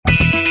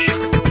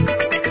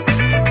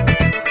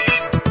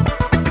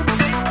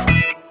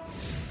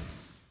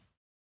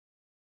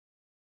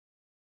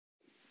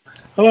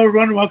Hello,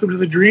 everyone. Welcome to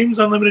the Dreams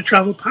Unlimited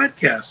Travel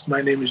Podcast.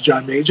 My name is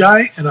John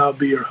Magi, and I'll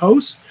be your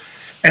host.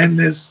 And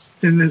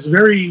in this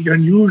very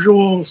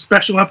unusual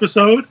special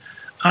episode,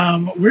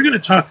 we're going to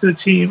talk to the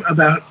team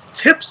about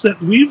tips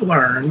that we've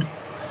learned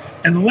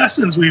and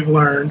lessons we've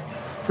learned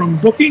from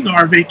booking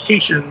our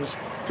vacations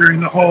during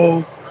the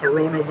whole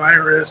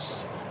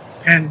coronavirus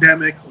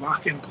pandemic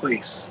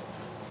lock-in-place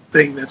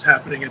thing that's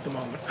happening at the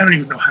moment. I don't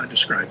even know how to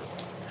describe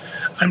it.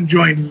 I'm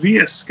joined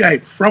via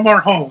Skype from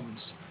our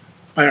homes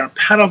by our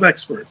panel of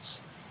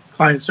experts,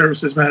 Client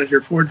Services Manager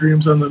for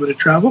Dreams Unlimited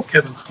Travel,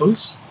 Kevin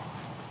Close.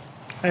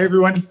 Hi,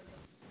 everyone.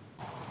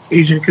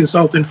 Agent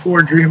Consultant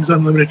for Dreams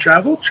Unlimited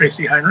Travel,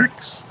 Tracy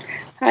Heinrichs.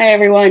 Hi,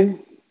 everyone.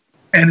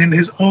 And in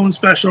his own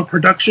special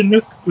production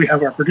nook, we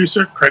have our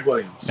producer, Craig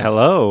Williams.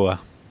 Hello.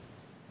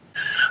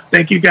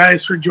 Thank you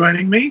guys for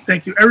joining me.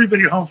 Thank you,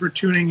 everybody at home, for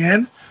tuning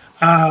in.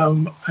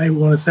 I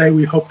want to say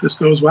we hope this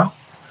goes well.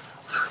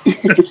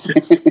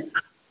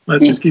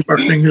 Let's just keep our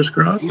fingers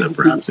crossed that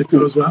perhaps it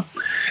goes well.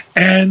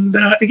 And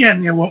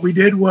again, what we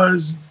did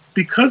was,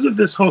 because of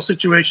this whole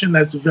situation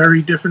that's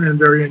very different and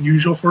very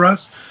unusual for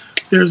us,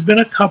 there's been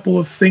a couple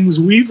of things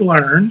we've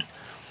learned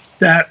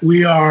that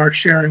we are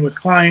sharing with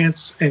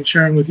clients and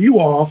sharing with you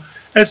all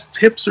as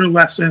tips or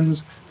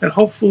lessons that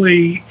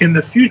hopefully in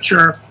the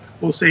future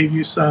will save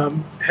you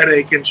some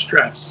headache and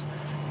stress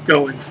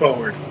going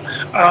forward.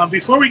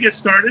 Before we get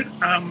started,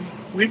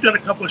 we've done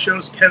a couple of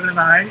shows, Kevin and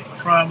I,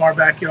 from our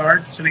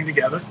backyard, sitting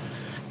together.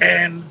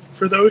 And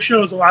for those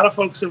shows, a lot of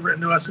folks have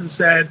written to us and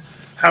said,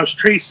 how's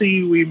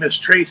Tracy? We miss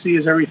Tracy.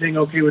 Is everything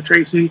okay with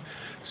Tracy?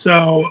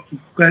 So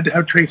glad to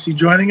have Tracy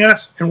joining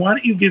us. And why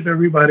don't you give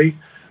everybody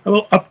a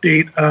little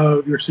update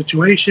of your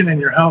situation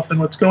and your health and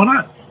what's going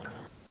on?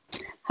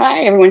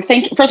 Hi, everyone. First,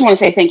 I want to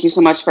say thank you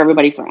so much for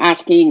everybody for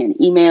asking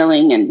and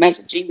emailing and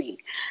messaging me.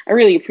 I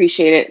really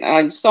appreciate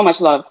it. So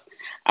much love.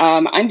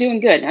 I'm doing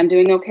good. I'm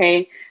doing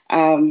okay.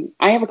 I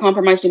have a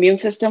compromised immune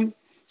system,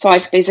 so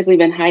I've basically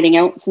been hiding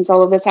out since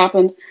all of this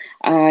happened.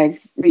 I've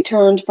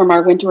returned from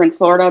our winter in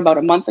Florida about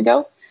a month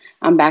ago.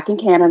 I'm back in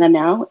Canada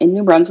now, in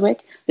New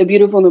Brunswick, the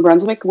beautiful New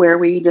Brunswick, where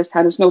we just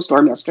had a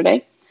snowstorm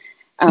yesterday.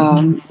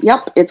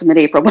 Yep, it's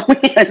mid-April,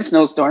 but we had a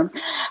snowstorm.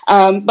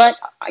 But,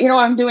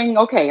 I'm doing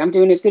okay. I'm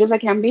doing as good as I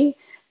can be,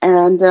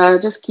 and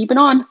just keeping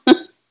on.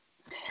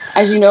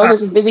 As you know,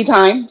 this is busy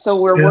time, so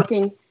we're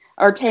working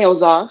our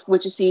tails off,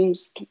 which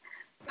seems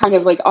kind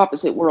of like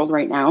opposite world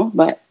right now,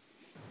 but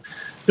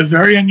it's a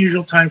very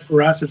unusual time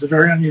for us. It's a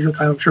very unusual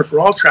time, I'm sure, for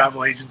all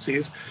travel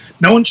agencies.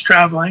 No one's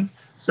traveling,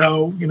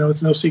 so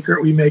it's no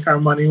secret we make our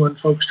money when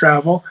folks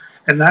travel,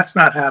 and that's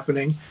not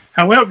happening.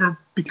 However,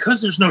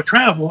 because there's no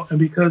travel and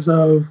because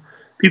of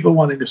people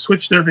wanting to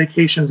switch their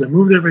vacations and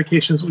move their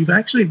vacations, we've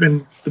actually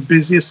been the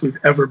busiest we've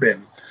ever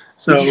been.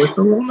 So it's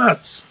a little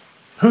nuts.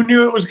 Who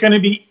knew it was going to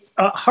be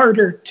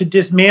harder to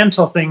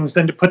dismantle things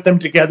than to put them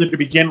together to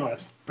begin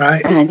with?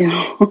 Right. I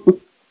know.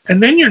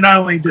 And then you're not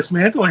only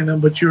dismantling them,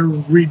 but you're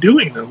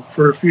redoing them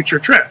for a future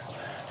trip.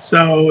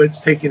 So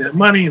it's taking that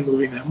money and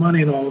moving that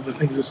money and all of the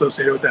things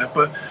associated with that.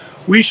 But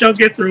we shall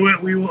get through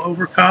it. We will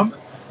overcome.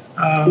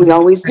 We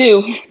always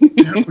do.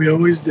 Yeah, we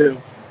always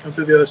do. Come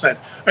to the other side.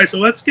 All right, so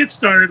let's get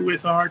started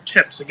with our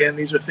tips. Again,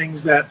 these are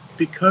things that,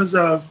 because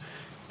of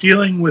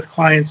dealing with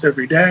clients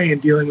every day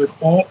and dealing with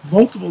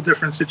multiple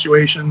different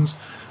situations,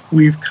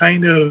 we've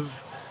kind of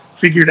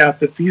figured out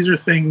that these are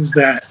things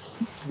that,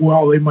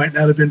 while they might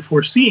not have been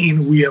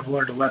foreseen, we have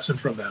learned a lesson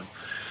from them.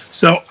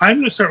 So I'm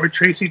going to start with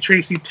Tracy.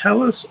 Tracy,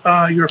 tell us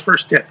your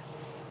first tip.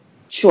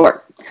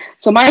 Sure.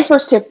 So my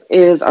first tip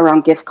is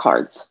around gift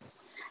cards.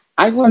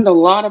 I've learned a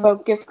lot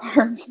about gift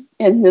cards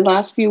in the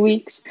last few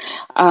weeks.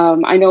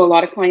 I know a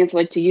lot of clients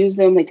like to use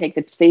them. They take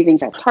the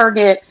savings at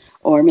Target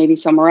or maybe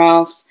somewhere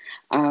else.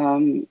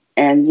 And,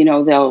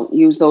 they'll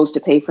use those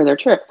to pay for their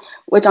trip,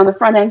 which on the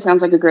front end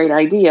sounds like a great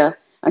idea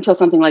until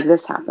something like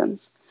this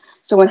happens.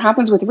 So what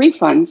happens with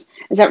refunds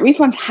is that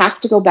refunds have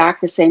to go back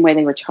the same way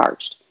they were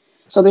charged.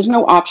 So there's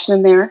no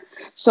option there.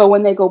 So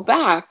when they go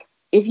back,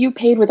 if you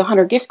paid with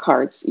 100 gift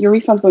cards, your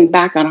refund's going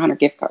back on 100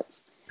 gift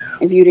cards.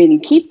 If you didn't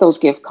keep those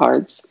gift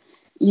cards,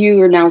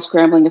 you are now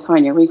scrambling to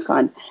find your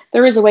refund.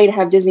 There is a way to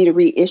have Disney to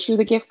reissue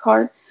the gift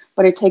card,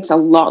 but it takes a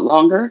lot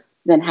longer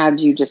than had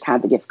you just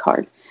had the gift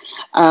card.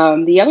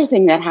 The other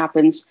thing that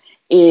happens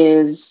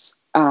is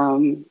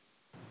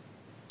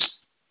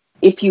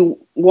if you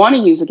want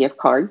to use a gift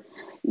card,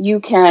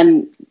 you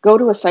can go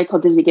to a site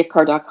called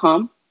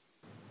DisneyGiftCard.com,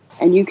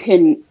 and you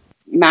can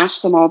mash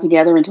them all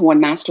together into one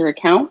master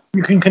account.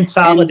 You can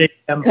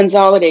consolidate them.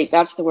 Consolidate,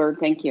 that's the word.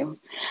 Thank you.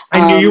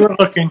 I knew you were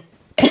looking.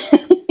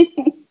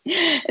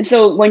 And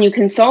so when you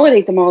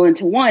consolidate them all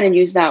into one and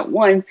use that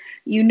one,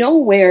 you know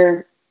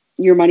where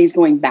your money's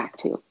going back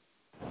to,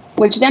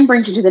 which then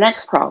brings you to the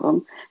next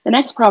problem. The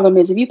next problem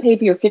is if you paid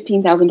for your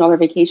 $15,000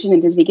 vacation in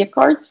Disney gift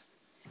cards,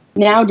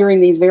 now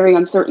during these very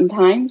uncertain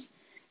times,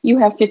 you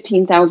have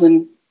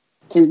 15,000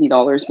 Disney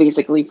dollars,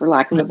 basically, for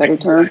lack of a better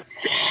term.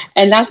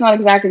 And that's not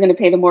exactly going to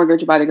pay the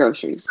mortgage or buy the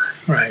groceries.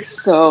 Right.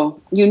 So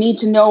you need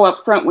to know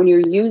up front when you're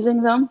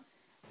using them,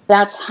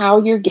 that's how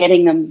you're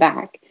getting them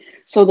back.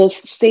 So the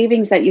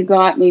savings that you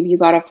got, maybe you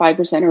got a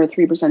 5% or a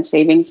 3%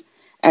 savings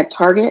at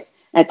Target.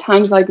 At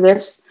times like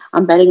this,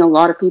 I'm betting a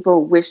lot of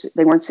people wish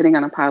they weren't sitting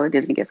on a pile of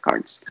Disney gift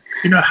cards.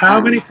 You know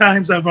how many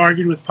times I've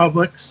argued with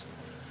Publix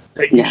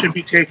that you should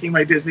be taking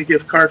my Disney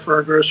gift card for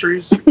our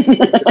groceries?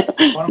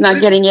 Not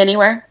getting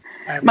anywhere.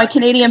 My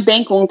Canadian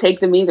bank won't take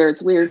them either.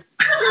 It's weird.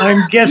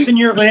 I'm guessing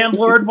your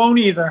landlord won't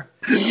either.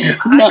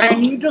 No. I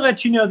need to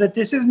let you know that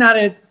this is not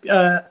a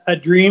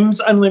Dreams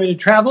Unlimited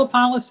travel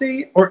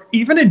policy or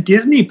even a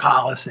Disney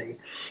policy.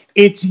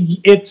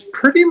 It's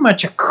pretty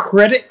much a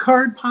credit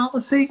card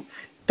policy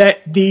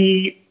that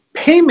the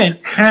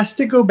payment has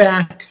to go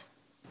back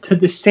to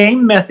the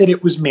same method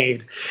it was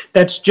made.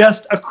 That's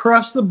just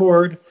across the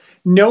board.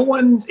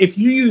 If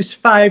you use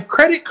 5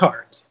 credit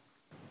cards,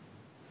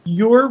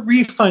 your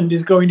refund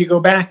is going to go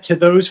back to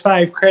those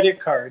 5 credit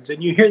cards.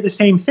 And you hear the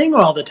same thing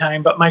all the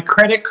time, but my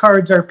credit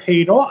cards are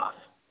paid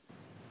off.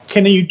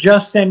 Can you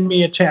just send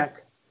me a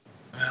check?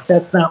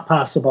 That's not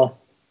possible.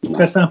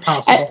 That's not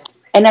possible.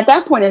 And at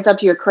that point, it's up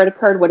to your credit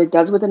card what it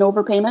does with an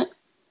overpayment.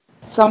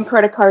 Some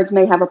credit cards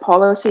may have a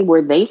policy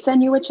where they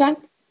send you a check,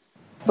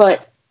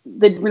 but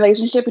the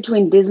relationship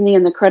between Disney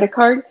and the credit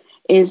card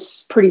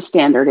is pretty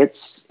standard.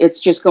 It's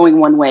just going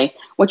one way.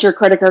 What your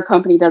credit card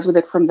company does with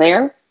it from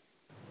there,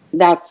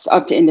 that's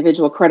up to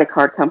individual credit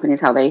card companies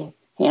how they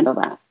handle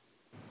that.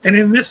 And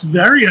in this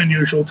very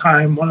unusual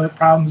time, one of the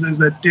problems is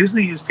that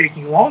Disney is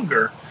taking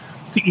longer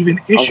to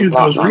even issue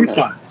those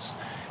refunds.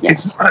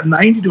 Yes. It's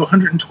 90 to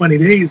 120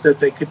 days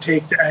that they could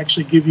take to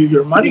actually give you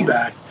your money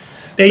back.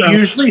 They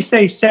usually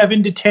say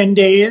 7 to 10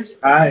 days.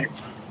 Right.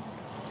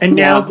 And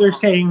now they're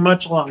saying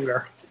much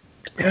longer.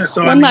 Yeah,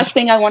 so One last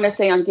thing I want to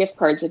say on gift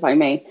cards, if I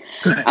may.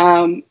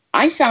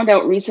 I found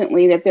out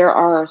recently that there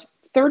are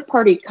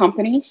third-party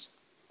companies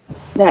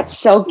that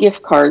sell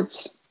gift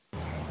cards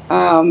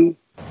at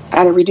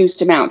a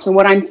reduced amount. So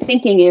what I'm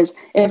thinking is,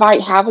 if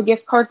I have a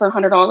gift card for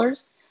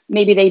 $100,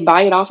 maybe they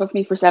buy it off of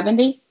me for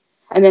 $70,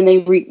 and then they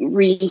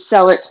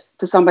resell it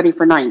to somebody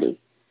for $90.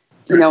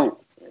 You know,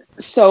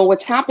 so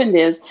what's happened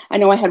is, I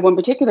know I had one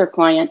particular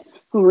client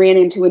who ran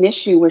into an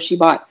issue where she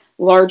bought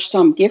large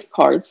sum gift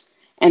cards,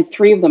 and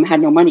 3 of them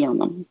had no money on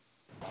them.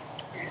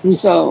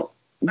 So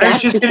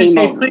that became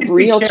a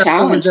real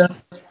challenge.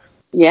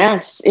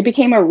 Yes, it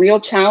became a real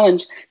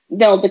challenge.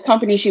 Though the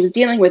company she was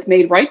dealing with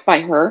made right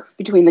by her,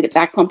 between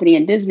that company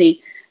and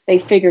Disney, they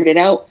figured it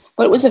out.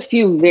 But it was a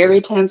few very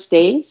tense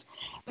days,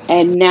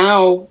 and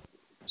now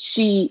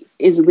she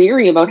is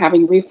leery about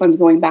having refunds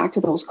going back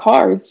to those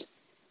cards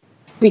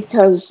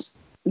because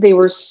they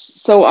were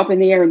so up in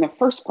the air in the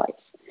first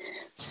place.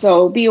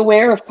 So be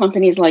aware of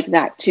companies like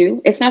that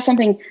too. It's not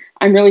something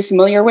I'm really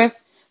familiar with,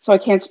 so I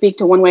can't speak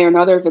to one way or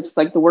another if it's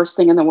like the worst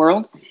thing in the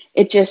world.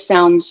 It just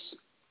sounds,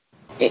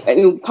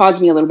 it would cause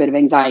me a little bit of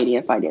anxiety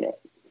if I did it.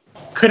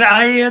 Could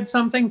I add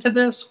something to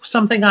this?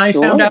 Something I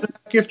found out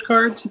about gift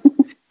cards?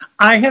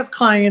 I have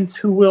clients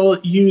who will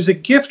use a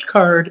gift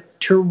card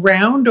to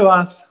round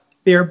off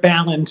their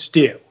balance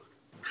due.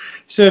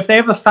 So if they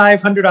have a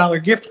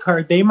 $500 gift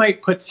card, they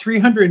might put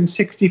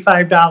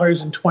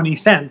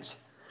 $365.20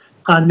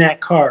 on that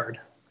card.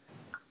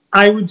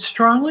 I would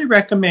strongly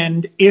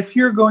recommend, if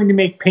you're going to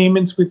make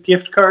payments with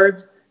gift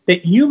cards,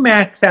 that you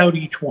max out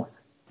each one.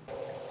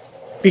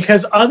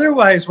 Because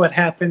otherwise what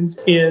happens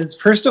is,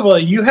 first of all,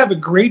 you have a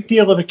great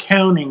deal of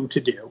accounting to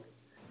do.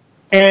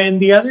 And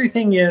the other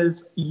thing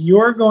is,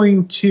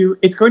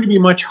 it's going to be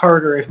much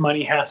harder if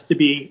money has to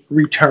be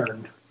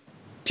returned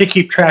to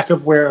keep track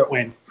of where it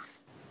went.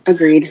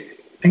 Agreed.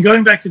 And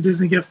going back to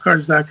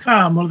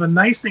DisneyGiftCards.com, one of the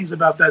nice things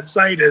about that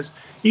site is,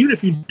 even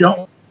if you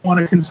don't want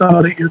to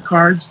consolidate your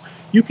cards,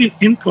 you can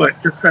input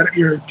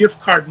your gift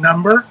card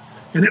number,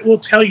 and it will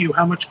tell you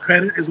how much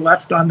credit is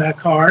left on that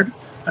card.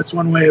 That's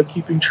one way of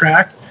keeping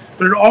track.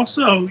 But it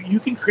also, you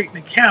can create an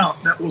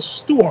account that will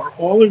store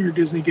all of your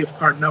Disney gift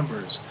card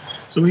numbers.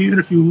 So even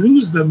if you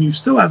lose them, you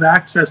still have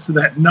access to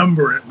that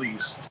number at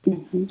least.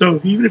 Mm-hmm.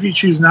 So even if you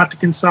choose not to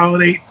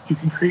consolidate, you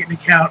can create an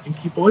account and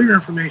keep all your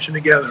information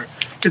together.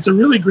 It's a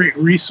really great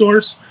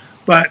resource,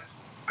 but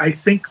I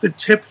think the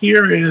tip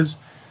here is,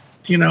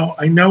 you know,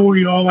 I know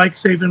we all like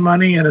saving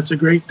money, and it's a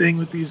great thing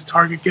with these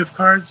Target gift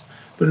cards,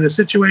 but in a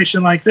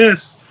situation like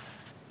this,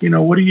 you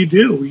know, what do? You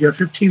got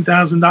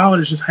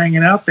 $15,000 just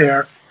hanging out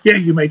there. Yeah,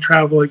 you may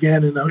travel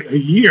again in a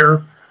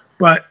year,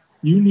 but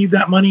you need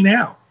that money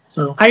now.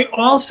 So I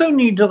also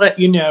need to let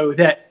you know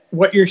that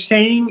what you're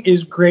saying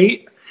is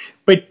great,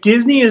 but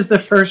Disney is the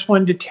first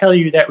one to tell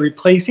you that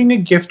replacing a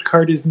gift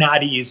card is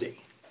not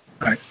easy.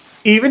 Right.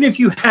 Even if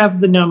you have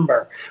the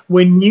number,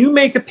 when you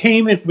make a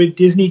payment with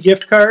Disney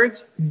gift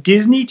cards,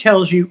 Disney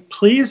tells you,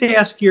 please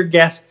ask your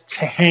guests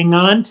to hang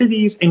on to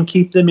these and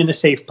keep them in a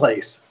safe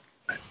place.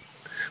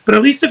 But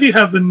at least if you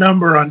have the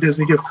number on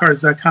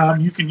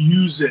DisneyGiftCards.com, you can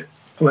use it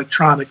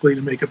electronically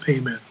to make a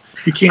payment.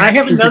 You can't. I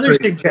have another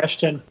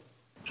suggestion.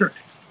 Sure.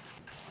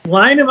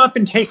 Line them up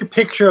and take a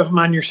picture of them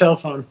on your cell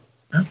phone.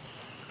 Yeah.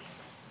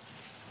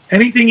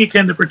 Anything you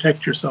can to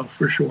protect yourself,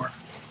 for sure.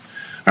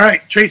 All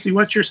right, Tracy,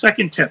 what's your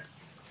second tip?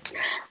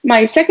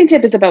 My second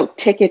tip is about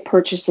ticket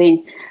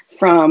purchasing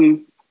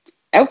from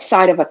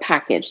outside of a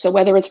package. So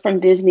whether it's from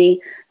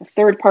Disney, a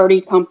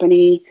third-party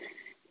company,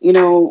 you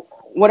know,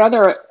 what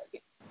other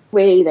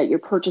way that you're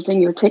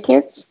purchasing your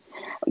tickets,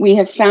 we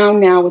have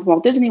found now with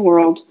Walt Disney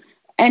World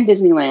and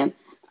Disneyland,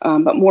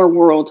 but more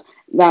World,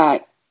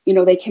 that, you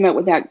know, they came out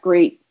with that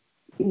great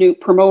new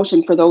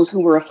promotion for those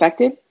who were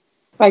affected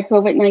by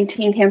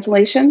COVID-19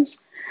 cancellations.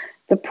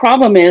 The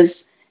problem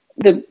is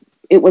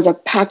it was a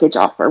package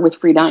offer with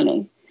free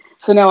dining.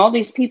 So now all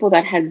these people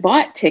that had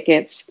bought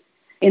tickets,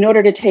 in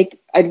order to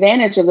take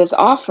advantage of this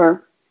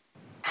offer,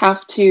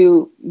 have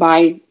to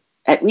buy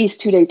at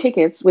least 2-day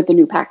tickets with the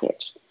new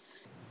package.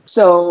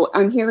 So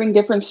I'm hearing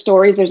different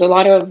stories. There's a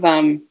lot of,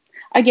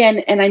 again,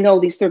 and I know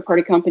these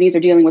third-party companies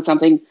are dealing with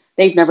something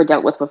they've never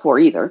dealt with before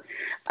either.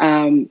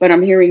 But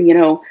I'm hearing, you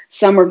know,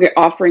 some are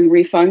offering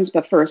refunds,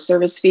 but for a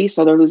service fee,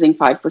 so they're losing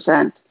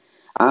 5%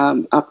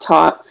 up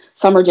top.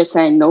 Some are just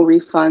saying no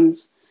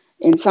refunds.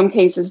 In some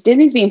cases,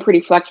 Disney's being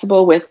pretty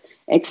flexible with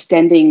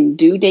extending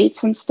due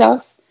dates and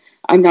stuff.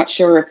 I'm not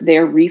sure if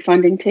they're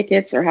refunding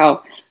tickets or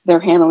how they're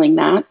handling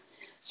that.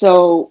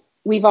 So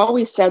we've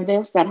always said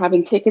this, that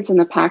having tickets in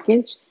the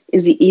package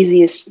is the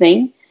easiest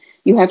thing.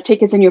 You have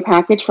tickets in your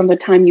package from the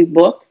time you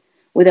book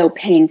without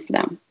paying for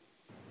them.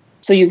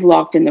 So you've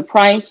locked in the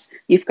price,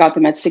 you've got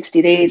them at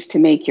 60 days to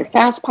make your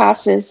fast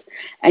passes,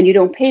 and you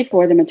don't pay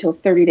for them until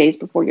 30 days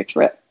before your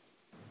trip.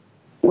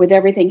 With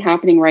everything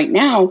happening right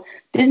now,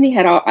 Disney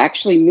had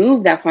actually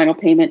moved that final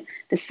payment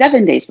to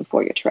 7 days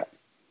before your trip.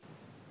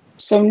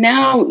 So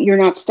now you're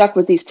not stuck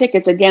with these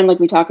tickets. Again, like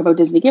we talk about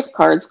Disney gift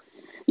cards,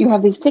 you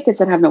have these tickets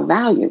that have no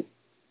value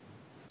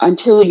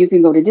until you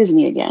can go to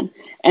Disney again.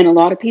 And a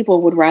lot of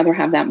people would rather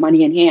have that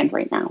money in hand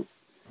right now.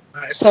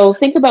 Right. So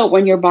think about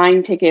when you're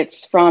buying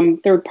tickets from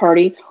third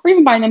party, or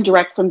even buying them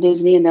direct from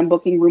Disney and then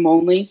booking room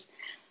onlys.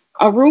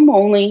 A room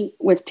only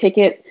with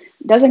ticket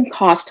doesn't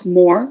cost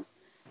more,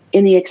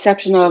 in the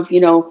exception of,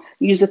 you know,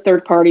 use a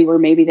third party where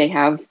maybe they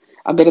have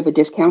a bit of a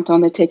discount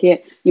on the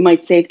ticket. You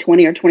might save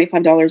 $20 or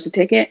 $25 a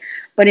ticket.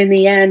 But in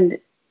the end,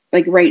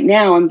 like right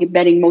now, I'm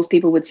betting most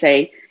people would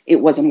say it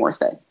wasn't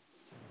worth it.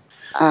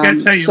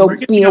 So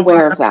be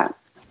aware of that.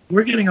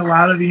 We're getting a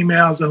lot of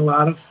emails and a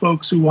lot of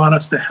folks who want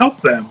us to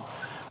help them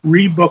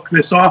rebook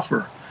this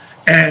offer.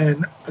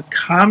 And a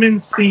common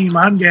theme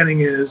I'm getting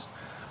is,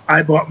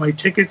 I bought my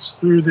tickets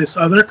through this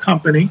other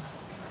company.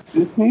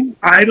 Mm-hmm.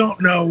 I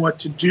don't know what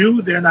to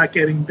do. They're not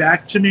getting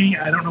back to me.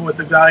 I don't know what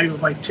the value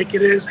of my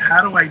ticket is.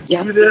 How do I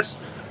do this?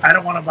 I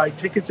don't want to buy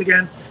tickets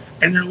again.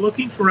 And they're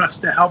looking for us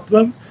to help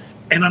them.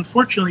 And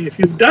unfortunately, if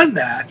you've done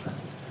that,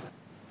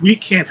 we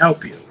can't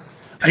help you.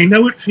 I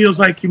know it feels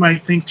like you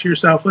might think to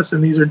yourself,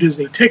 listen, these are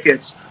Disney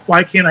tickets.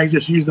 Why can't I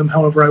just use them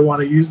however I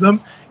want to use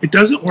them? It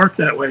doesn't work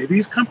that way.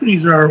 These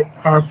companies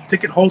are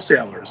ticket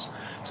wholesalers.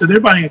 So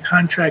they're buying a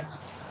contract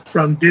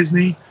from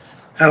Disney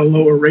at a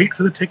lower rate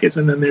for the tickets,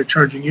 and then they're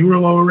charging you a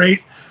lower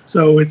rate.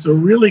 So it's a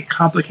really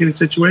complicated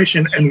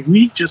situation, and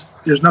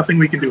there's nothing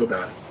we can do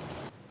about it.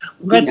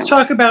 Let's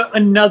talk about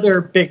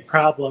another big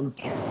problem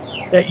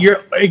that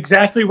you're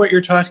exactly what you're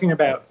talking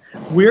about.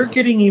 We're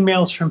getting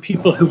emails from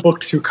people who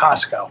booked through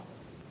Costco.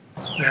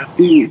 Yeah.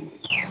 Isn't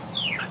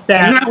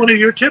that one of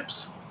your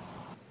tips?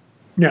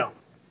 No.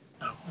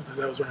 No, I thought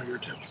that was one of your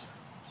tips.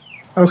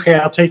 Okay,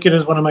 I'll take it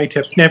as one of my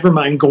tips. Never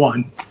mind, go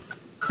on.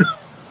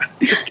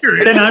 Just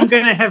curious. Then I'm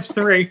going to have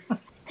 3.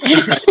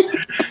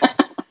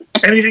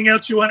 Anything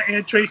else you want to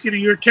add, Tracy, to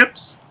your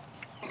tips?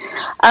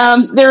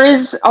 There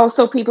is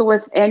also people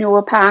with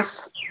annual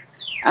pass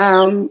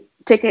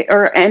ticket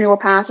or annual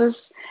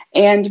passes,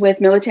 and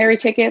with military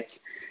tickets.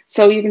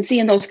 So you can see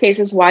in those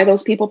cases why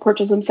those people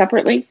purchase them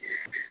separately.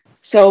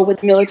 So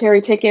with military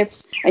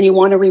tickets and you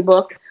want to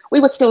rebook, we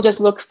would still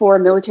just look for a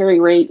military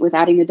rate with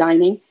adding the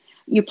dining.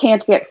 You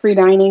can't get free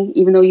dining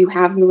even though you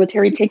have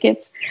military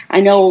tickets.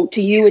 I know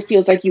to you it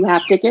feels like you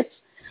have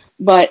tickets,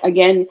 but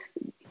again,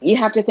 you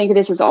have to think of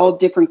this as all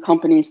different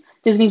companies.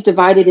 Disney's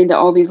divided into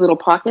all these little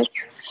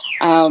pockets.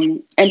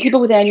 And people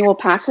with annual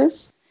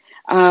passes,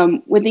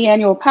 with the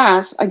annual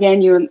pass,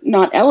 again, you're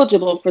not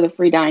eligible for the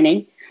free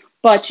dining,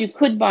 but you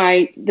could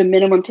buy the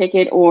minimum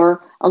ticket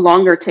or a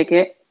longer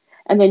ticket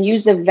and then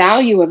use the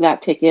value of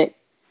that ticket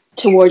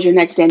towards your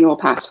next annual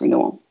pass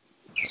renewal.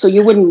 So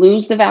you wouldn't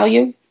lose the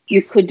value.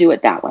 You could do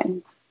it that way.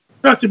 We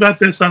talked about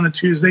this on the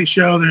Tuesday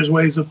show. There's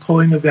ways of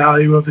pulling the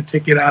value of the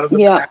ticket out of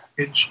the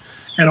package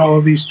and all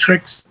of these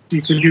tricks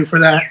you can do for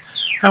that.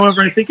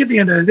 However, I think at the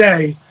end of the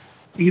day,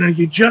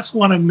 you just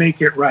want to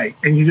make it right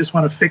and you just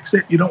want to fix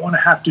it. You don't want to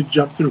have to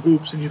jump through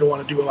hoops and you don't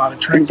want to do a lot of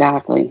tricks.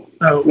 Exactly.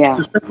 So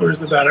the simpler is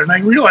the better. And I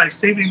realize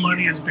saving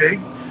money is big.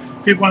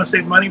 People want to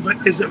save money,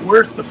 but is it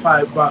worth the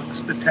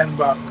 $5, the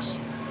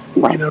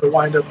 $10, to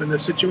wind up in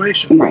this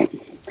situation? Right.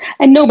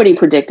 And nobody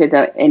predicted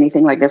that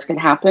anything like this could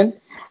happen.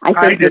 I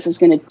think this is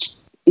going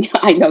to,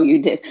 I know you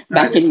did,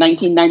 back in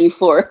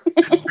 1994.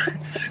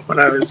 When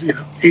I was,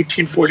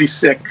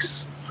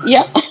 1846.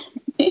 Yeah.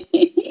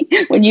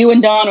 When you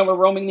and Donna were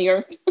roaming the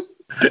earth.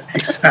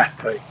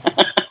 Exactly.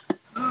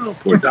 Oh,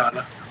 poor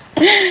Donna.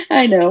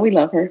 I know, we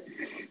love her.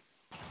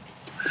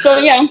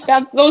 So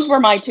those were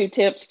my 2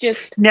 tips.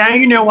 Just now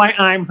you know why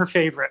I'm her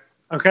favorite.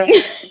 Okay.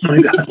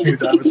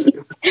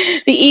 The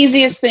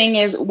easiest thing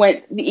is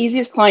when the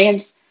easiest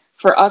clients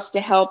for us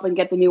to help and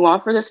get the new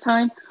offer this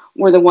time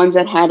were the ones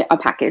that had a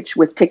package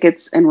with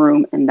tickets and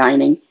room and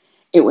dining.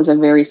 It was a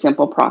very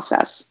simple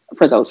process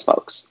for those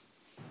folks.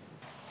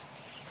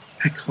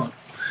 Excellent.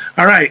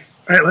 All right,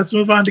 let's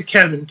move on to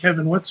Kevin.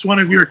 Kevin, what's one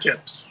of your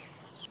tips?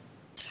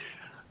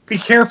 Be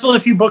careful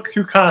if you book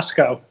through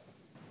Costco.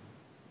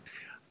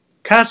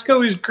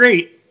 Costco is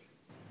great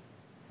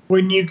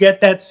when you get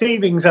that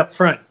savings up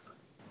front.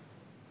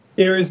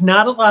 There is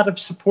not a lot of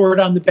support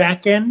on the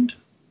back end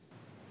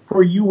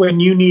for you when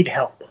you need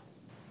help.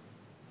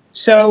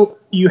 So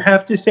you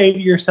have to say to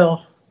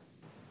yourself,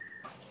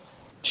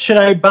 should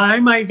I buy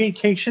my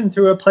vacation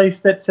through a place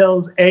that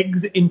sells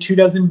eggs in 2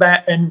 dozen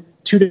and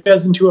 2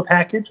 dozen to a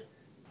package?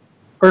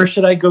 Or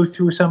should I go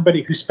through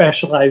somebody who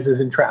specializes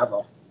in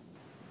travel?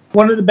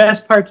 One of the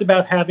best parts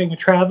about having a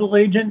travel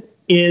agent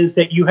is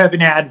that you have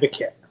an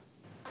advocate.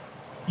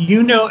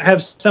 You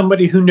have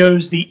somebody who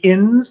knows the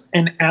ins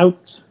and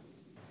outs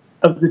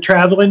of the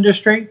travel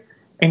industry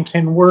and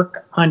can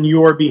work on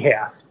your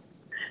behalf.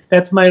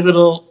 That's my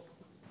little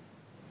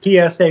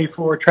PSA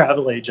for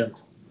travel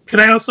agents.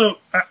 I also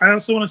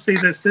want to say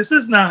this.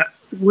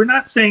 We're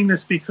not saying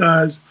this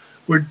because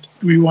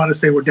we want to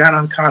say we're down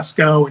on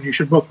Costco and you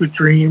should book with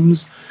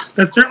Dreams.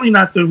 That's certainly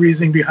not the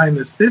reasoning behind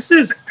this. This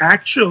is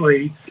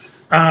actually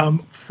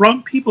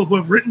from people who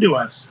have written to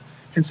us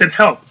and said,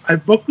 help, I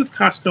booked with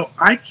Costco.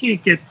 I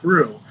can't get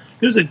through.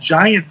 There's a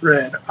giant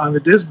thread on the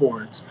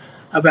Disboards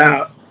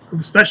about,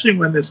 especially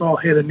when this all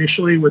hit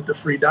initially with the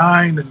free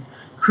dine and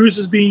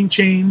cruises being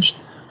changed.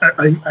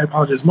 I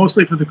apologize,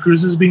 mostly for the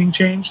cruises being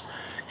changed,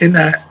 in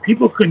that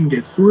people couldn't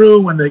get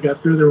through. When they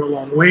got through, there were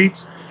long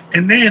waits.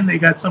 And then they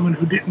got someone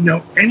who didn't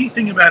know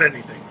anything about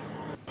anything.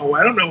 Oh,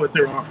 I don't know what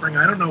they're offering.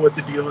 I don't know what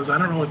the deal is. I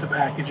don't know what the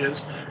package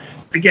is.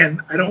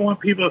 Again, I don't want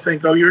people to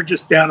think, oh, you're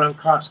just down on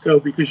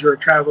Costco because you're a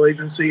travel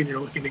agency and you're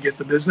looking to get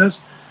the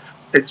business.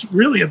 It's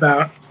really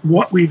about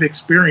what we've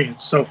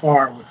experienced so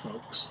far with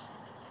folks.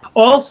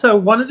 Also,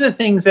 one of the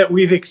things that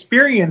we've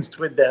experienced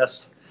with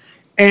this,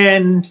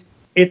 and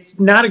it's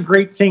not a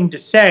great thing to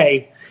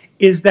say,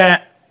 is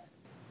that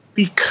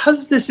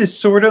because this is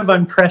sort of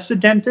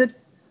unprecedented,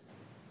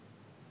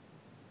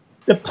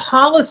 the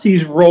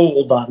policies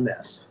rolled on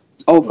this.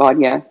 Oh, God,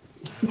 yeah.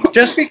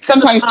 Just because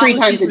sometimes 3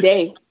 times a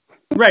day.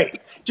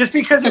 Right. Just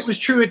because it was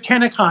true at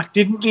 10 o'clock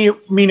didn't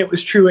mean it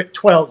was true at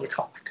 12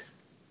 o'clock.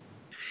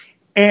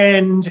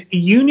 And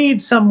you need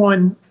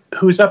someone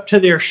who's up to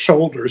their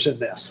shoulders in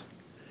this.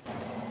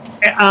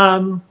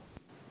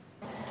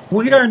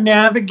 We are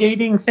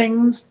navigating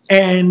things,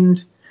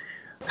 and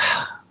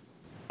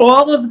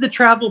all of the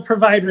travel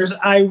providers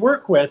I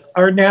work with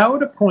are now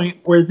at a point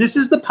where this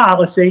is the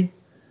policy,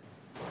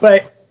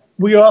 but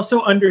we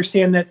also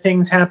understand that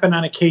things happen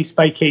on a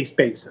case-by-case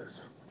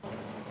basis.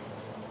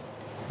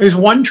 There's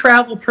one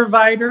travel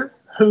provider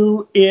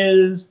who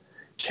is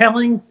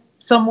telling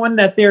someone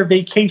that their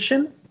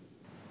vacation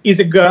is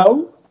a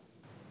go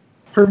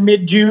for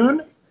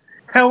mid-June.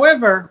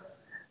 However,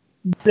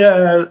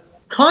 the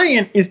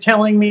client is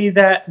telling me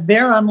that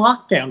they're on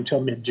lockdown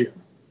till mid-June.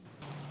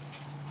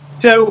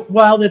 So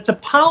while it's a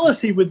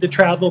policy with the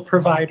travel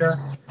provider,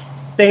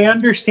 they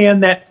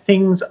understand that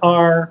things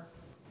are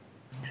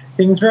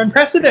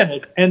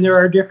unprecedented, and there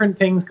are different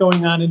things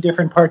going on in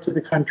different parts of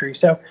the country.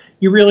 So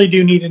you really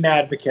do need an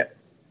advocate.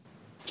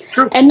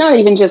 True. And not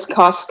even just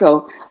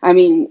Costco. I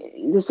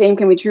mean, the same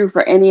can be true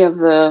for any of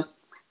the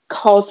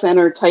call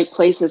center type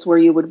places where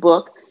you would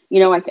book. You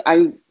know,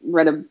 I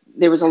read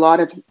there was a lot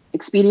of,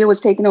 Expedia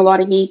was taking a lot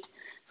of heat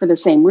for the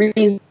same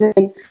reason.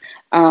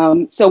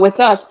 So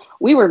with us,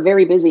 we were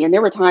very busy, and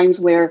there were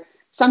times where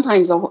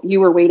sometimes you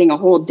were waiting a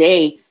whole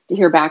day to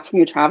hear back from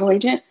your travel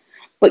agent,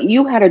 but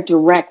you had a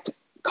direct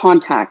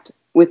contact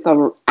with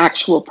the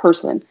actual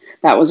person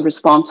that was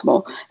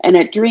responsible. And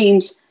at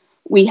Dreams,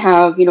 we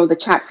have, the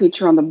chat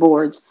feature on the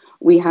boards.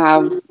 We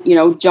have,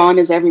 John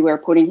is everywhere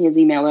putting his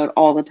email out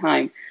all the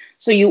time.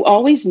 So you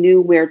always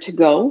knew where to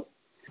go.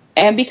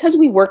 And because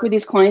we work with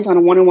these clients on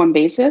a one-on-one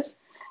basis,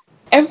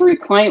 every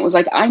client was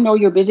like, I know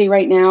you're busy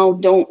right now.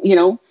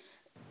 Don't.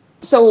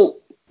 So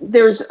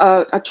there's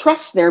a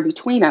trust there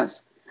between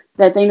us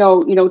that they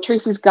know,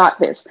 Tracy's got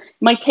this. It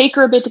might take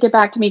her a bit to get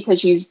back to me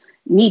because she's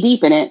knee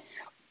deep in it,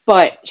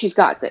 but she's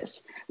got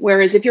this.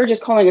 Whereas if you're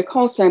just calling a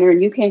call center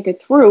and you can't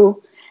get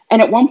through,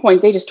 and at one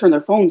point they just turned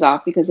their phones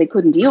off because they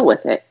couldn't deal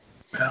with it.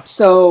 Yeah.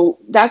 So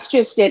that's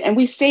just it. And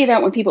we say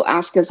that when people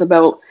ask us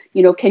about,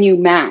 can you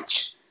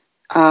match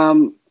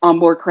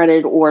onboard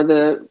credit or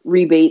the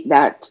rebate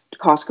that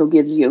Costco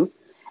gives you?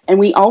 And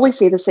we always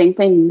say the same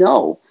thing,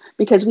 no,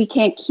 because we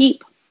can't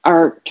keep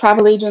our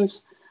travel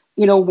agents,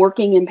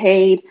 working and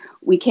paid.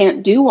 We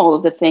can't do all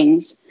of the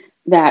things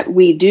that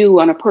we do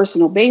on a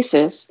personal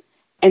basis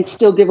and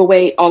still give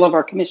away all of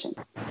our commission.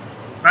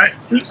 Right.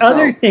 The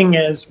other thing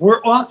is,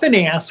 we're often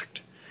asked,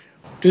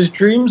 does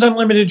Dreams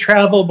Unlimited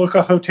Travel book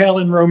a hotel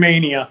in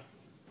Romania?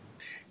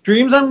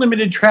 Dreams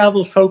Unlimited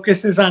Travel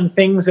focuses on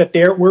things that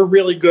we're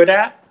really good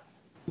at.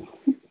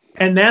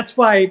 And that's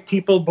why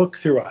people book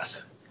through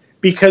us.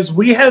 because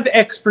we have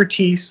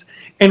expertise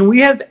and we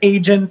have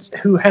agents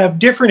who have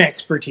different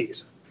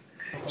expertise.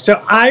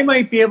 So I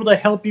might be able to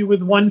help you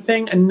with one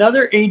thing.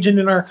 Another agent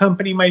in our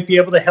company might be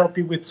able to help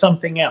you with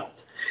something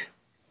else.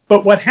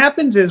 But what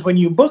happens is when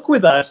you book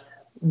with us,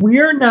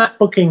 we're not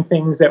booking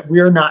things that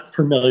we're not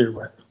familiar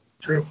with.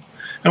 True.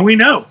 And we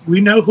know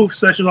who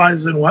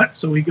specializes in what.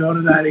 So we go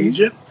to that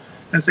agent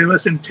and say,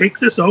 listen, take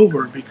this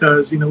over,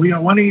 because, we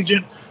got one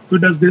agent who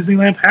does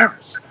Disneyland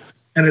Paris.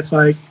 And it's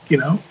like,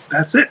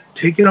 that's it.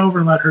 Take it over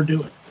and let her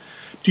do it.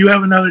 Do you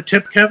have another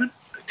tip, Kevin?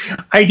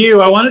 I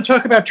do. I want to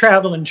talk about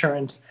travel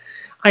insurance.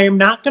 I am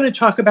not going to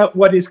talk about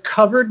what is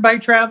covered by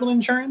travel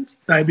insurance.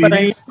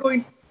 Diabetes.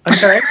 I'm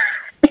sorry?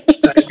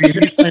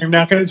 Diabetes. I am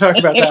not going to talk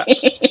about that.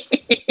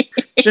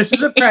 This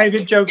is a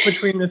private joke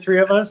between the three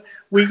of us.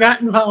 We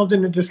got involved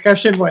in a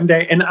discussion one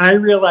day, and I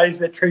realized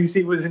that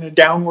Tracy was in a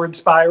downward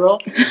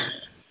spiral.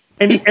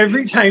 And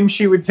every time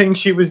she would think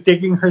she was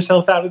digging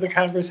herself out of the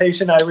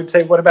conversation, I would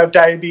say, what about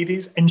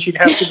diabetes? And she'd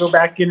have to go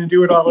back in and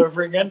do it all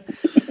over again.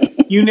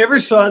 You never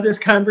saw this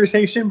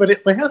conversation, but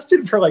it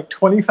lasted for like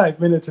 25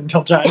 minutes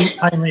until John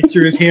finally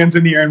threw his hands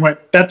in the air and went,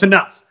 that's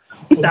enough.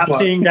 Stop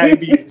saying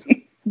diabetes.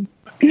 Go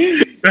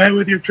ahead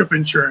with your trip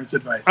insurance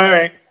advice. All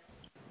right.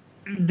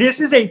 This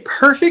is a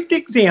perfect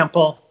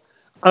example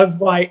of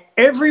why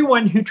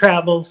everyone who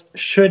travels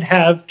should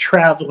have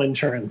travel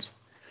insurance.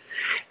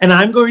 And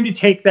I'm going to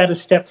take that a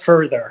step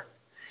further.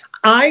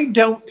 I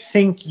don't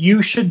think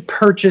you should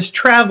purchase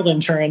travel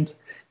insurance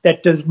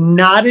that does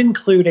not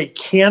include a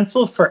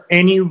cancel for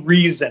any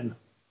reason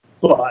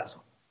clause.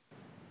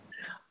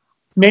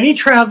 Many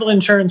travel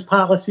insurance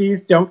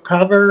policies don't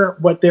cover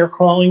what they're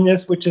calling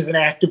this, which is an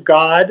act of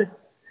God.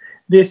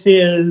 This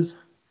is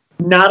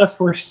not a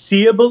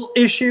foreseeable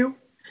issue.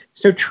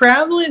 So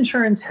travel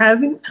insurance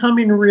hasn't come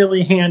in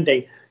really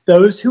handy.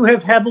 Those who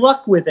have had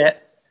luck with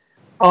it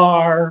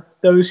are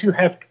those who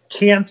have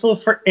cancel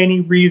for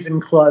any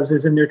reason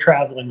clauses in their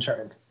travel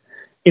insurance.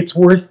 It's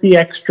worth the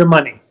extra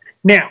money.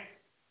 Now,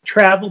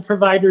 travel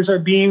providers are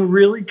being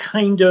really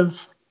kind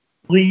of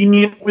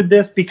lenient with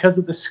this because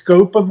of the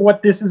scope of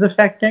what this is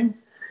affecting.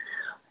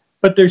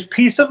 But there's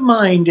peace of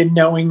mind in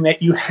knowing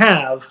that you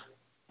have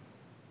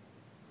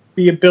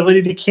the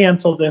ability to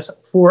cancel this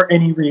for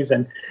any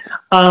reason.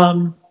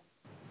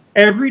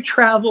 Every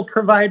travel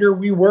provider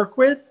we work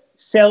with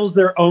sells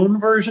their own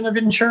version of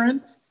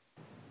insurance.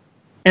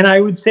 And I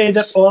would say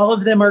that all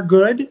of them are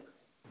good.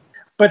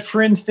 But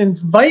for instance,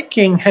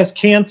 Viking has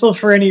cancel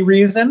for any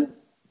reason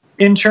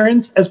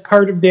insurance as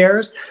part of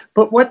theirs.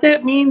 But what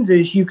that means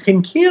is you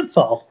can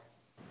cancel,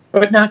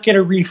 but not get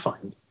a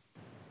refund.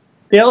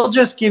 They'll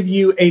just give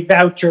you a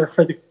voucher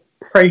for the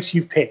price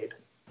you've paid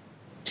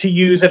to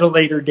use at a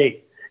later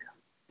date.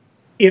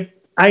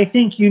 I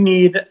think you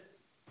need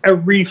a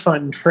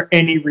refund for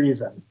any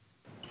reason.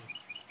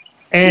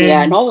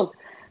 And all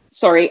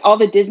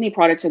the Disney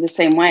products are the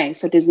same way.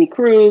 So Disney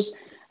Cruise,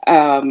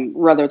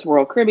 whether it's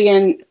Royal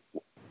Caribbean,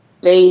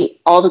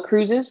 all the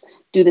cruises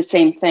do the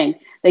same thing.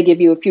 They give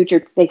you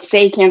they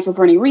say cancel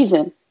for any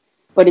reason,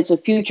 but it's a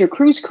future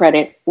cruise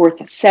credit worth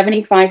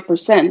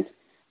 75%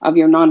 of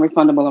your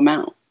non-refundable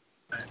amount.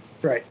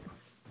 Right.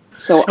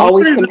 So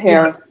always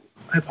compare.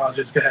 I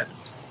apologize. Go ahead.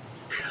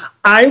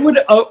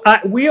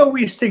 We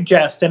always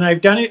suggest, and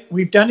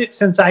we've done it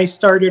since I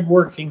started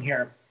working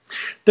here.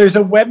 There's a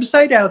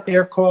website out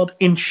there called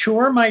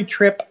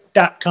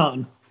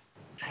insuremytrip.com.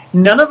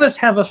 None of us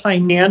have a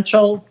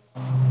financial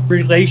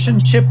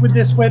relationship with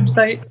this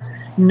website.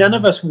 None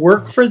of us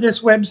work for this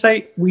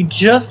website. We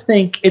just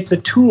think it's a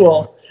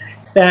tool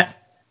that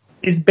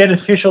is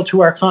beneficial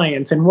to our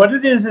clients. And what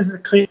it is a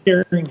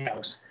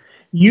clearinghouse.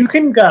 You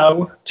can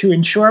go to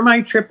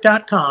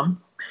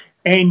insuremytrip.com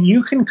and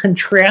you can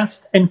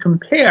contrast and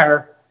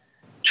compare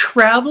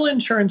travel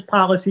insurance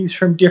policies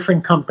from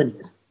different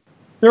companies.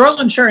 They're all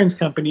insurance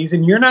companies,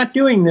 and you're not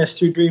doing this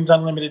through Dreams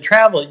Unlimited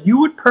Travel. You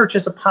would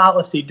purchase a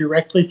policy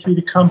directly through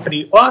the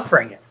company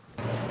offering it.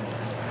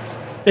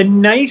 The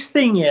nice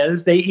thing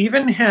is they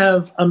even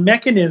have a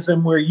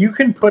mechanism where you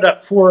can put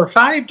up 4 or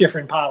 5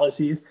 different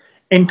policies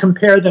and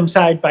compare them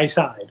side by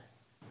side.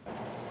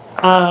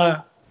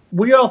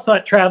 We all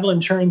thought travel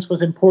insurance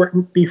was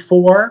important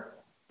before.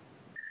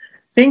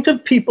 Think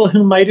of people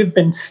who might have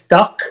been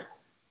stuck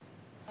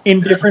in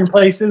different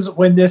places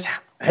when this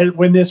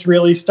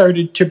really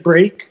started to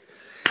break.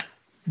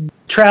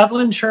 Travel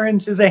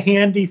insurance is a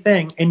handy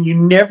thing, and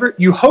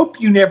you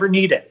hope you never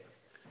need it.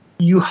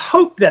 You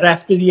hope that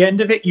after the end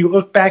of it, you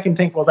look back and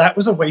think, well, that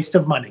was a waste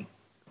of money.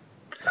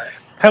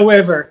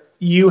 However,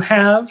 you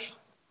have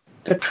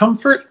the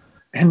comfort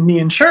and the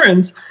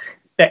insurance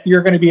that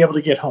you're going to be able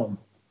to get home.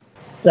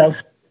 So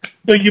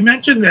you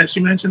mentioned this.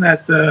 You mentioned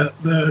that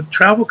the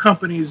travel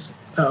companies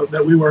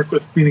that we work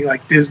with, meaning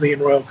like Disney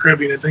and Royal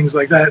Caribbean and things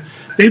like that,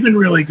 they've been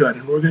really good.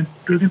 And we're going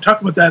to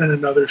talk about that in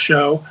another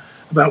show,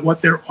 about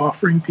what they're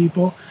offering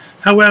people.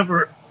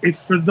 However, if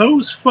for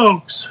those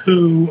folks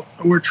who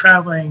were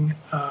traveling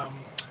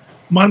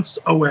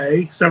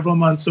several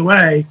months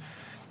away,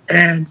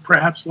 and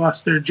perhaps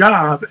lost their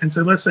job and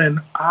said, listen,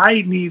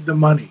 I need the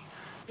money.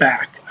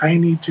 back. I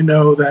need to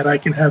know that I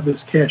can have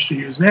this cash to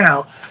use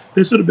now.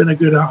 This would have been a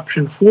good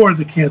option for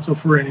the cancel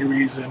for any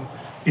reason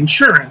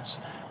insurance,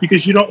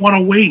 because you don't want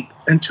to wait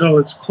until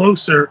it's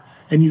closer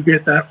and you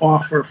get that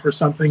offer for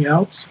something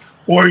else,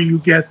 or you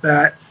get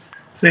that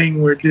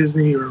thing where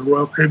Disney or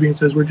Royal Caribbean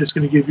says we're just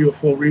going to give you a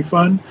full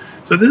refund.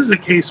 So this is a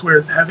case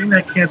where having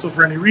that cancel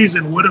for any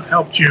reason would have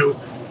helped you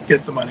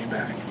get the money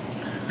back.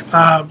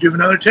 Do you have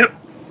another tip?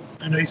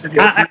 I know you said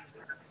yes.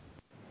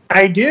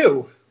 I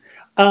do.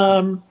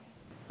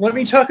 Let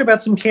me talk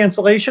about some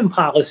cancellation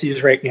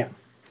policies right now.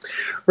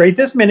 Right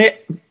this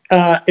minute,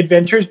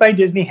 Adventures by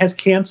Disney has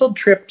canceled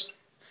trips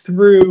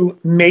through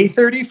May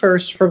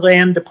 31st for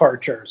land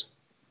departures.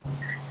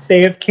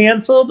 They have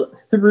canceled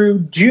through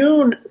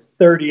June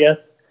 30th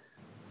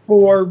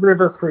for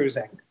river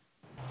cruising.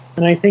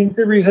 And I think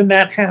the reason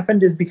that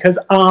happened is because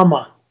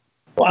AMA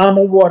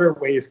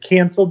Waterways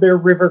canceled their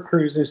river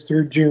cruises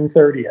through June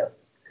 30th.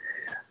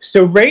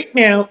 So right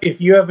now,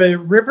 if you have a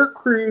river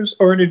cruise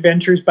or an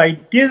Adventures by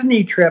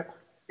Disney trip,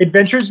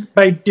 Adventures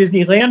by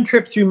Disneyland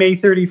trip through May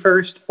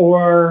 31st,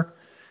 or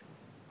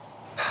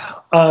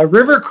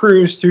river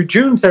cruise through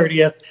June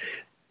 30th,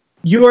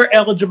 you are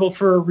eligible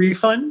for a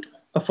refund,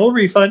 a full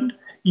refund.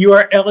 You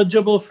are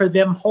eligible for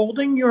them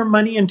holding your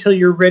money until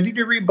you're ready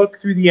to rebook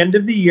through the end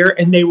of the year,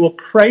 and they will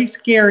price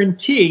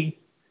guarantee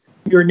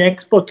your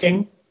next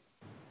booking.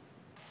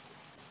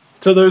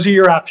 So those are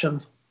your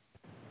options.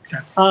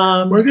 Okay.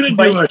 We're going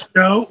to do a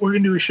show. We're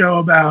going to do a show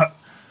about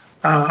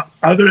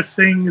other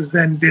things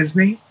than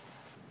Disney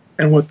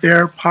and what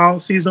their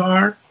policies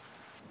are,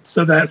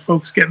 so that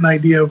folks get an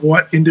idea of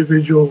what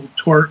individual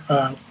tour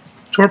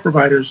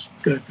providers,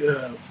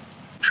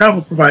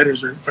 travel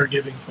providers are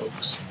giving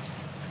folks.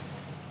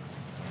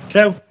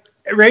 So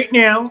right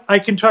now, I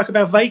can talk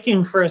about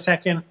Viking for a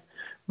second.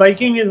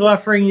 Viking is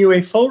offering you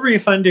a full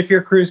refund if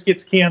your cruise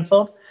gets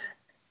canceled.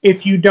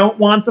 If you don't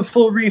want the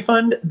full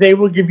refund, they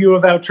will give you a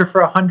voucher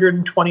for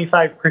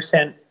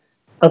 125%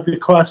 of the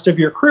cost of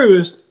your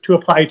cruise to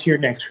apply to your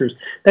next cruise.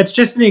 That's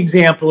just an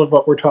example of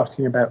what we're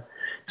talking about.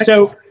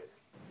 Excellent. So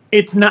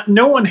it's not,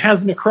 no one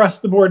has an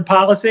across-the-board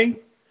policy.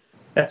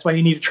 That's why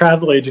you need a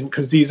travel agent,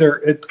 because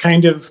it's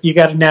kind of, you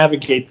got to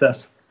navigate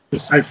this.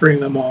 Deciphering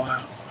them all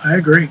out. I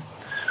agree.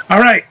 All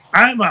right,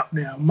 I'm up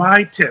now.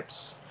 My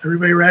tips.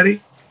 Everybody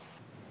ready?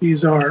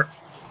 These are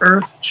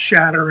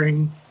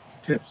earth-shattering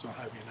tips, I'll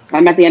have you know.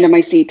 I'm at the end of my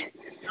seat.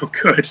 Oh,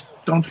 good.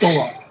 Don't fall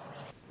off.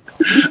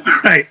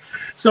 All right.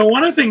 So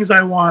one of the things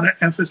I want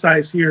to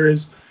emphasize here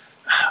is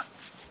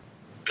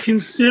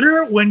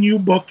consider when you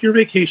book your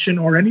vacation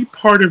or any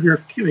part of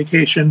your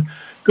vacation,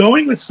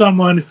 going with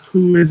someone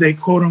who is a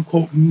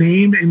quote-unquote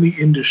name in the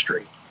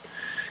industry.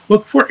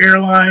 Look for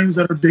airlines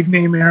that are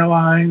big-name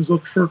airlines.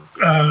 Look for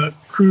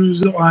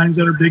cruise lines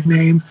that are big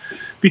names,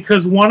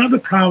 because one of the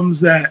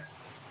pluses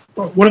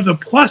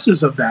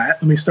of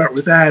that, let me start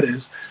with that,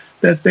 is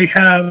that they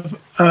have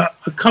a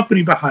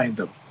company behind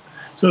them.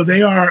 So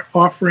they are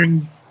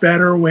offering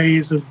better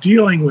ways of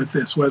dealing with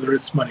this, whether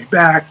it's money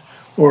back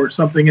or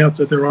something else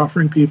that they're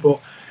offering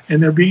people,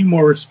 and they're being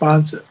more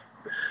responsive.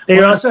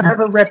 They also have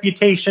a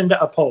reputation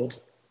to uphold.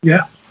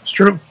 Yeah, it's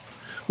true.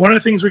 One of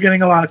the things we're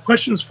getting a lot of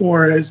questions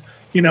for is,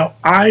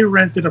 I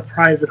rented a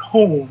private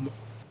home,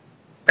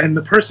 and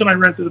the person I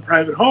rented the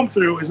private home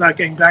through is not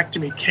getting back to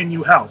me. Can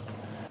you help?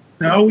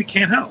 No, we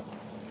can't help.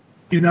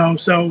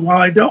 So while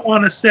I don't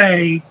want to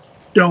say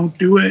don't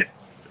do it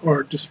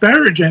or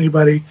disparage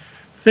anybody,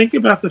 think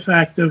about the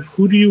fact of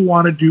who do you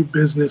want to do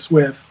business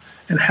with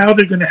and how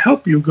they're going to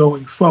help you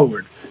going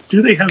forward.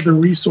 Do they have the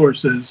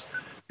resources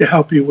to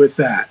help you with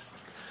that?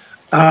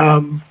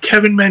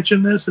 Kevin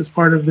mentioned this as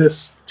part of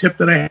this tip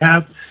that I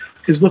have,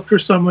 is look for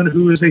someone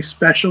who is a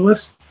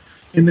specialist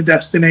in the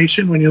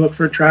destination when you look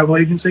for a travel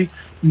agency,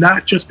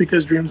 not just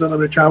because Dreams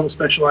Unlimited Travel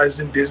specializes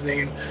in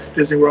Disney and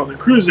Disney World and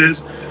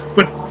cruises,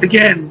 but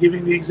again,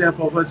 giving the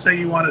example of, let's say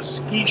you want a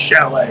ski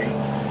chalet,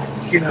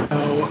 in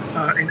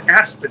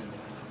Aspen.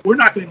 We're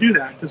not going to do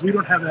that because we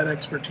don't have that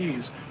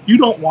expertise. You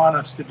don't want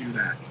us to do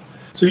that.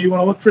 So you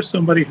want to look for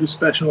somebody who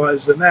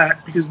specializes in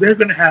that, because they're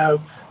going to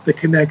have the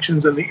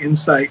connections and the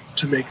insight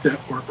to make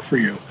that work for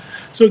you.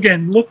 So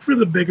again, look for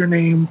the bigger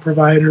name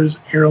providers,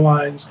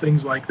 airlines,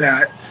 things like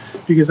that,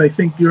 because I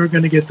think you're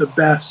going to get the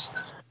best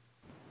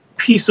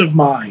peace of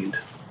mind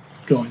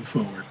going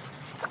forward.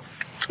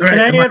 All right,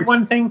 can I add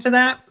one thing to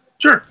that?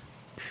 Sure.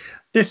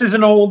 This is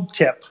an old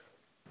tip.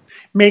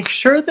 Make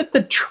sure that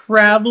the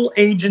travel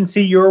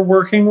agency you're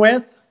working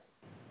with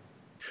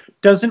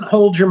doesn't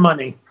hold your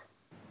money.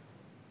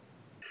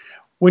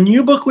 When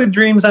you book with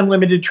Dreams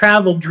Unlimited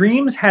Travel,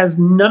 Dreams has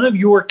none of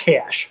your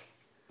cash.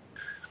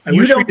 I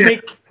wish we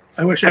did.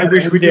 I wish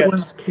we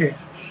did.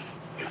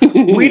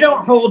 We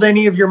don't hold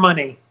any of your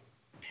money.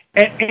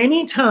 At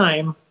any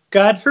time,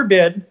 God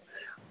forbid,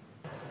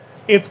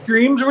 if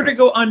Dreams were to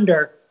go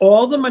under,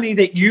 all the money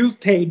that you've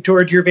paid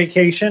towards your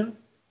vacation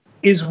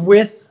is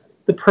with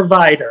the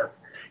provider.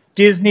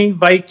 Disney,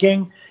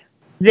 Viking,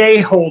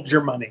 they hold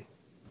your money.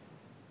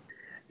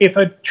 if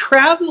a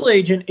travel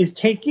agent is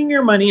taking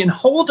your money and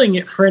holding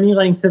it for any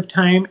length of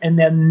time and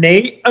then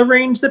they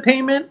arrange the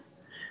payment,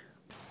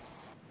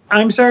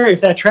 I'm sorry,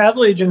 if that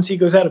travel agency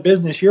goes out of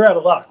business, you're out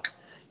of luck.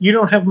 You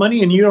don't have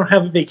money and you don't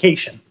have a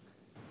vacation.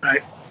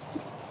 Right.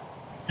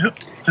 Yep,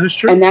 that is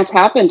true. And that's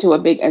happened to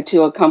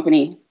a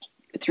company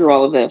through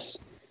all of this.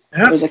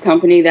 Yep. There was a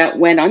company that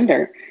went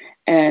under,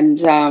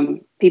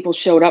 and people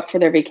showed up for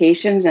their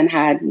vacations and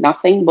had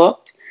nothing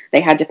booked.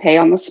 They had to pay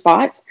on the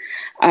spot.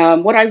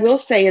 What I will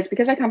say is,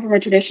 because I come from a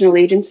traditional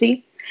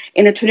agency,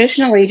 in a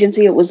traditional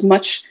agency, it was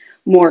much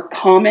more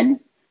common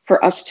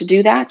for us to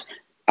do that.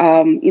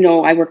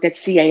 I worked at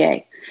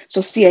CAA.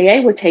 So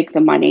CAA would take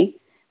the money,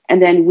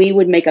 and then we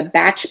would make a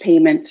batch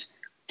payment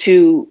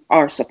to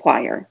our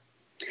supplier.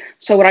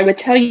 So what I would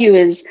tell you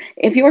is,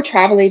 if your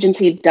travel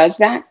agency does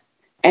that,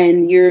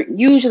 and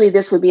usually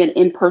this would be an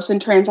in-person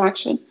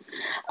transaction,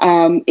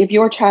 if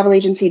your travel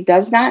agency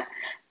does that,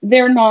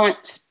 they're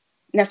not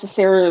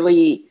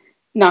necessarily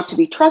not to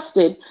be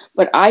trusted,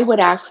 but I would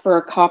ask for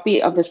a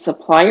copy of the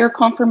supplier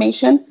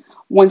confirmation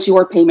once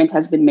your payment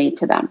has been made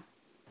to them.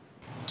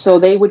 So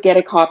they would get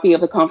a copy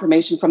of the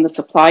confirmation from the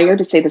supplier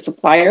to say the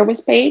supplier was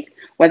paid,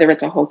 whether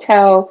it's a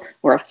hotel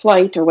or a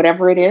flight or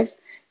whatever it is.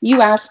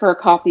 You ask for a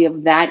copy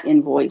of that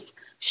invoice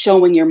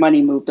showing your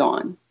money moved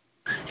on.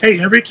 Hey,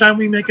 every time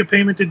we make a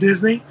payment to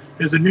Disney,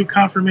 there's a new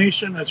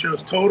confirmation that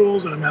shows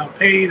totals and amount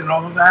paid and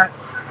all of that.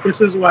 This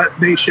is what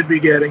they should be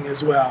getting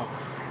as well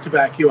to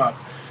back you up.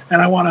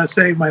 And I want to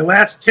say my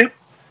last tip,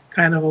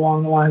 kind of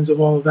along the lines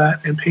of all of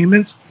that and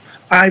payments.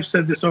 I've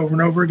said this over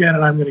and over again,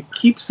 and I'm going to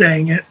keep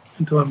saying it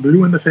until I'm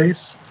blue in the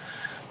face.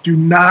 Do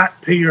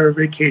not pay your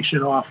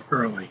vacation off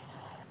early.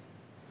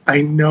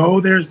 I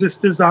know there's this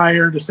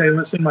desire to say,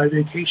 listen, my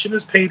vacation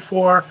is paid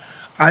for.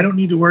 I don't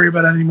need to worry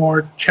about it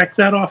anymore. Check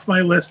that off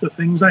my list of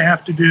things I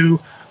have to do.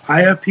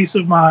 I have peace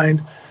of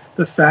mind.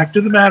 The fact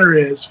of the matter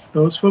is,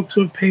 those folks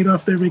who have paid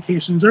off their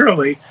vacations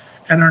early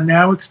and are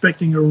now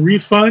expecting a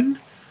refund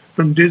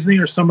from Disney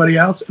or somebody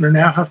else and are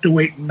now have to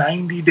wait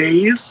 90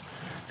 days,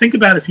 think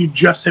about if you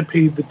just had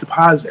paid the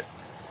deposit.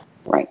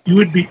 Right. You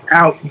would be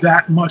out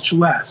that much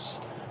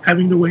less,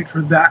 having to wait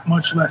for that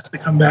much less to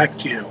come back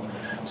to you.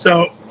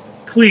 So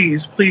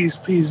please, please,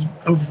 please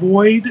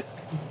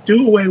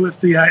do away with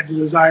the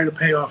desire to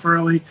pay off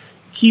early.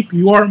 Keep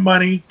your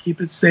money, keep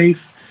it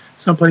safe,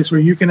 someplace where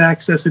you can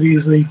access it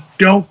easily.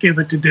 Don't give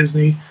it to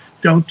Disney.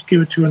 Don't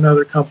give it to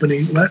another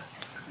company.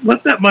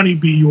 Let that money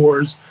be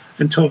yours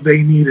until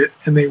they need it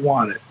and they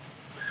want it.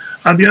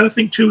 The other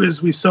thing, too,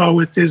 is we saw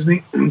with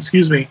Disney,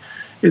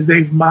 is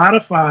they've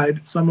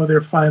modified some of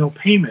their final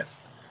payment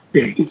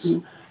dates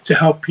to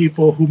help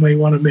people who may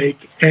want to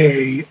make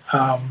a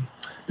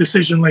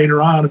decision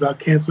later on about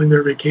canceling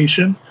their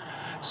vacation.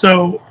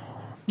 So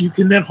you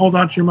can then hold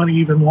on to your money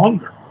even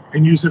longer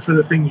and use it for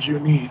the things you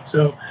need.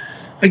 So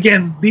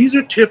again, these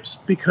are tips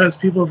because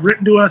people have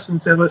written to us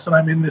and said, listen,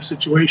 I'm in this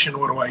situation.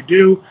 What do I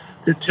do?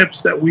 They're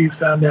tips that we've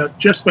found out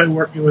just by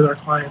working with our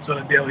clients on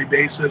a daily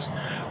basis.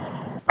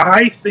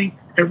 I think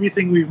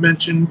everything we've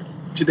mentioned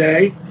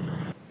today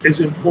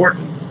is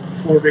important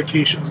for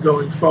vacations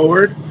going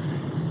forward.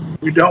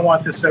 We don't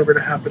want this ever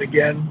to happen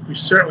again. We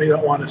certainly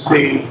don't want to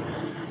see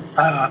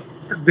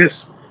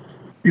this,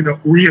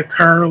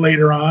 reoccur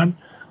later on.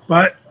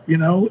 But,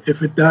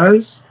 if it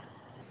does,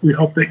 we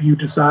hope that you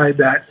decide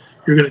that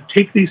you're going to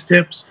take these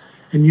tips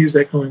and use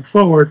that going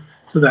forward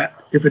so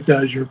that if it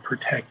does, you're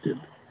protected.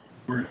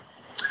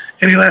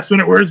 Any last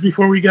minute words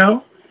before we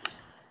go?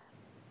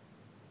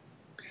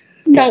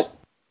 No.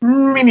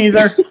 Me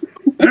neither.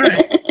 All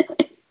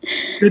right.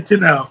 Good to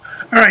know.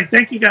 All right.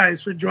 Thank you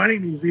guys for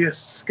joining me via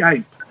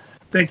Skype.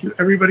 Thank you,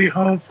 everybody at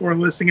home, for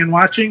listening and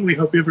watching. We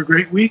hope you have a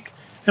great week,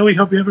 and we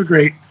hope you have a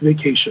great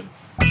vacation.